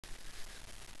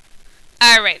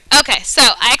All right. Okay, so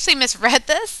I actually misread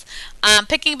this.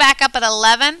 Picking back up at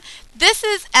 11, this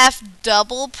is f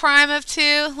double prime of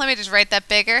 2. Let me just write that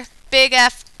bigger. Big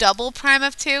F double prime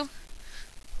of 2.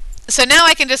 So now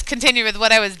I can just continue with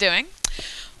what I was doing.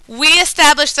 We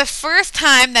established the first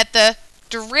time that the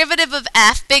derivative of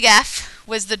f, big F,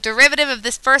 was the derivative of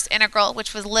this first integral,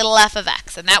 which was little f of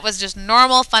x. And that was just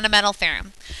normal fundamental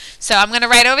theorem. So I'm going to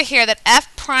write over here that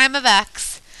f prime of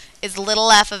x is little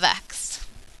f of x.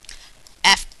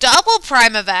 F double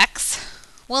prime of x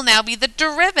will now be the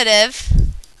derivative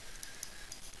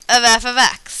of f of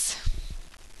x,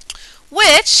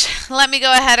 which, let me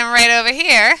go ahead and write over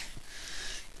here,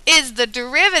 is the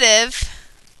derivative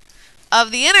of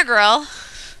the integral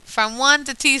from 1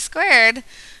 to t squared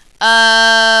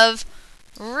of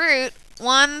root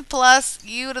 1 plus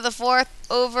u to the 4th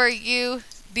over u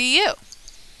du.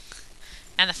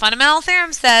 And the fundamental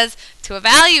theorem says to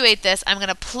evaluate this, I'm going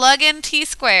to plug in t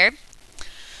squared.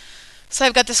 So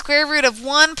I've got the square root of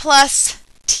 1 plus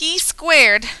t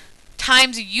squared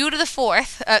times u to the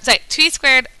 4th, t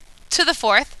squared to the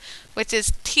 4th, which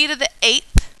is t to the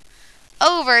 8th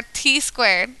over t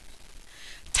squared,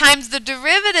 times the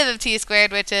derivative of t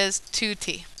squared, which is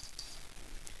 2t.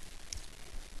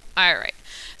 All right,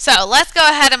 so let's go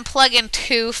ahead and plug in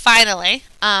 2 finally,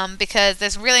 because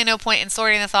there's really no point in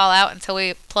sorting this all out until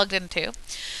we plugged in 2.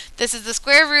 This is the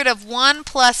square root of 1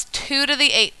 plus 2 to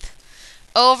the 8th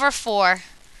over 4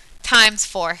 times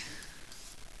 4.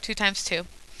 2 times 2.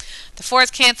 The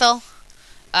 4's cancel,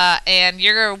 and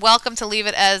you're welcome to leave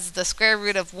it as the square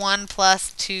root of 1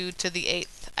 plus 2 to the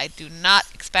 8th. I do not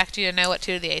expect you to know what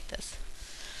 2 to the 8th is.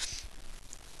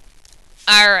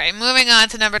 All right, moving on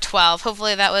to number 12.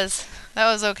 Hopefully that was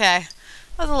okay.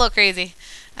 That was a little crazy,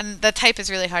 and the type is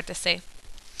really hard to see.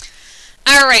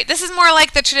 All right, this is more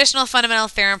like the traditional fundamental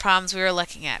theorem problems we were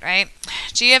looking at, right?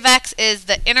 G of x is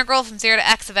the integral from 0 to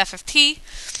x of f of t,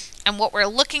 and what we're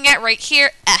looking at right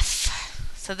here,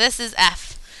 f. So this is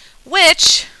f,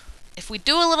 which, if we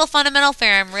do a little fundamental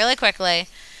theorem really quickly,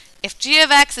 if g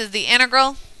of x is the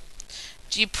integral,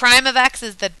 g prime of x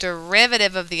is the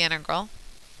derivative of the integral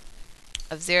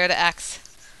of 0 to x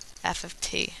f of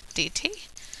t dt.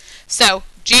 So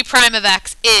g prime of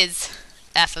x is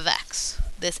f of x.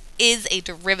 This is a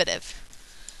derivative.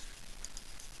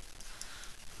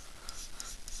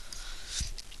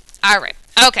 All right.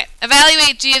 Okay.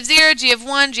 Evaluate g of 0, g of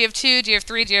 1, g of 2, g of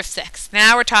 3, g of 6.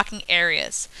 Now we're talking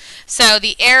areas. So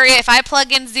the area, if I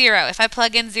plug in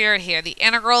 0 here, the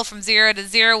integral from 0 to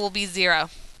 0 will be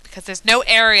 0, because there's no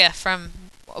area from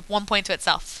one point to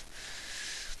itself.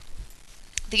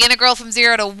 The integral from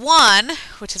 0 to 1,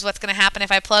 which is what's going to happen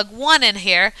if I plug 1 in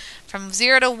here, from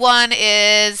 0 to 1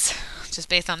 is, just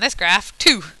based on this graph,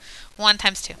 2. 1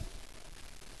 times 2.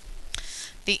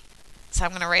 So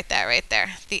I'm going to write that right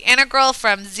there. The integral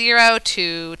from 0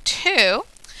 to 2,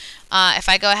 if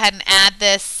I go ahead and add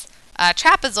this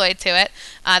trapezoid to it,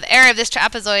 the area of this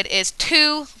trapezoid is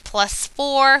 2 plus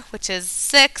 4, which is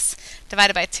 6,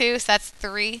 divided by 2, so that's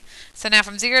 3. So now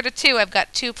from 0 to 2, I've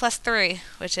got 2 plus 3,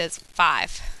 which is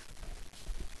 5.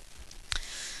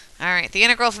 All right, the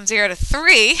integral from 0 to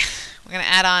 3, we're going to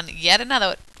add on yet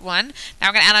another one. Now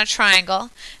we're going to add on a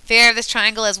triangle. The area of this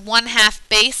triangle is 1/2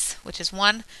 base, which is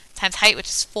 1, times height, which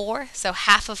is 4. So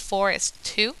half of 4 is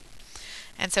 2.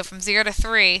 And so from 0 to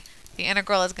 3, the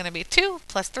integral is going to be 2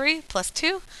 plus 3 plus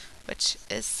 2, which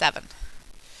is 7.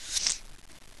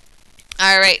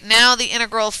 All right, now the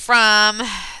integral from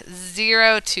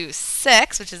 0 to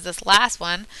 6, which is this last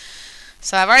one.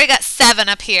 So I've already got 7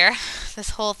 up here.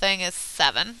 This whole thing is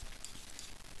 7.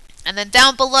 And then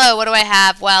down below, what do I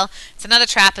have? Well, it's another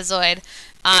trapezoid.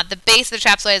 The base of the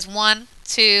trapezoid is 1,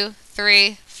 2,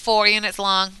 3, 4 units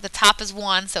long. The top is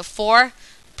 1, so 4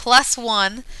 plus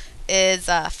 1 is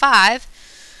 5.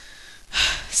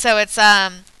 So it's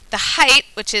the height,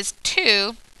 which is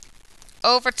 2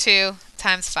 over 2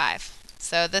 times 5.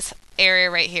 So this area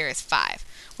right here is 5,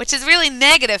 which is really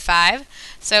negative 5.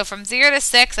 So from 0 to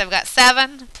 6, I've got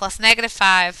 7 plus negative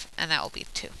 5, and that will be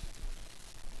 2.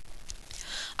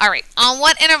 All right, on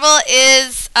what interval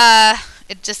is,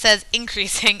 it just says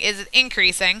increasing, is it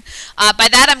increasing? By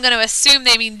that, I'm going to assume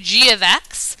they mean g of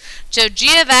x. So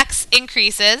g of x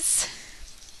increases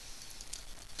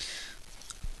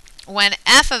when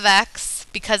f of x,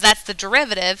 because that's the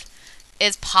derivative,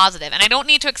 is positive. And I don't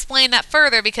need to explain that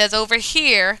further because over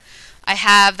here I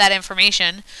have that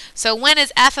information. So when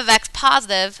is f of x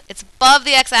positive? It's above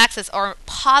the x-axis or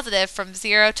positive from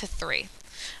 0 to 3.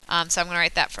 So I'm going to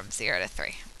write that from 0 to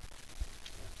 3.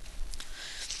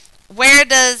 Where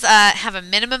does have a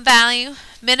minimum value?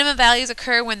 Minimum values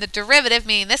occur when the derivative,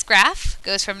 meaning this graph,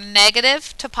 goes from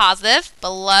negative to positive,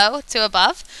 below to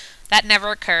above. That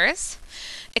never occurs.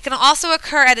 It can also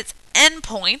occur at its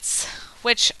endpoints,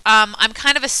 which I'm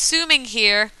kind of assuming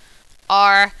here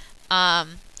are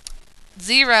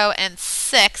 0 and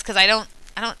 6, because I don't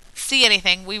see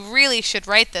anything. We really should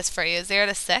write this for you, 0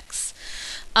 to 6.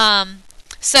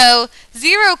 So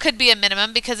 0 could be a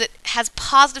minimum because it has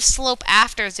positive slope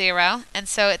after 0, and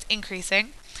so it's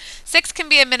increasing. 6 can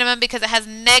be a minimum because it has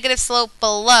negative slope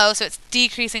below, so it's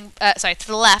decreasing, to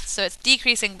the left, so it's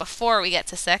decreasing before we get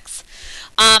to 6.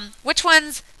 Which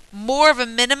one's more of a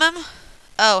minimum?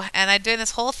 Oh, and I'm doing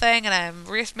this whole thing and I'm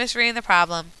misreading the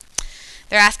problem.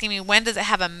 They're asking me when does it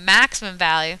have a maximum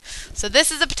value. So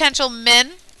this is a potential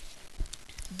min.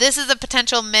 This is a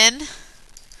potential min.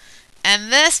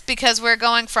 And this, because we're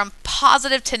going from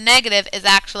positive to negative, is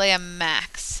actually a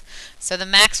max. So the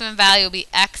maximum value will be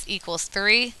x equals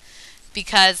 3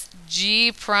 because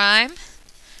g prime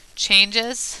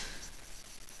changes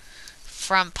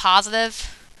from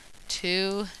positive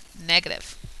to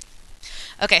negative.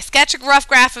 Okay, sketch a rough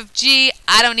graph of g.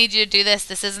 I don't need you to do this.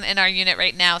 This isn't in our unit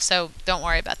right now, so don't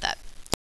worry about that.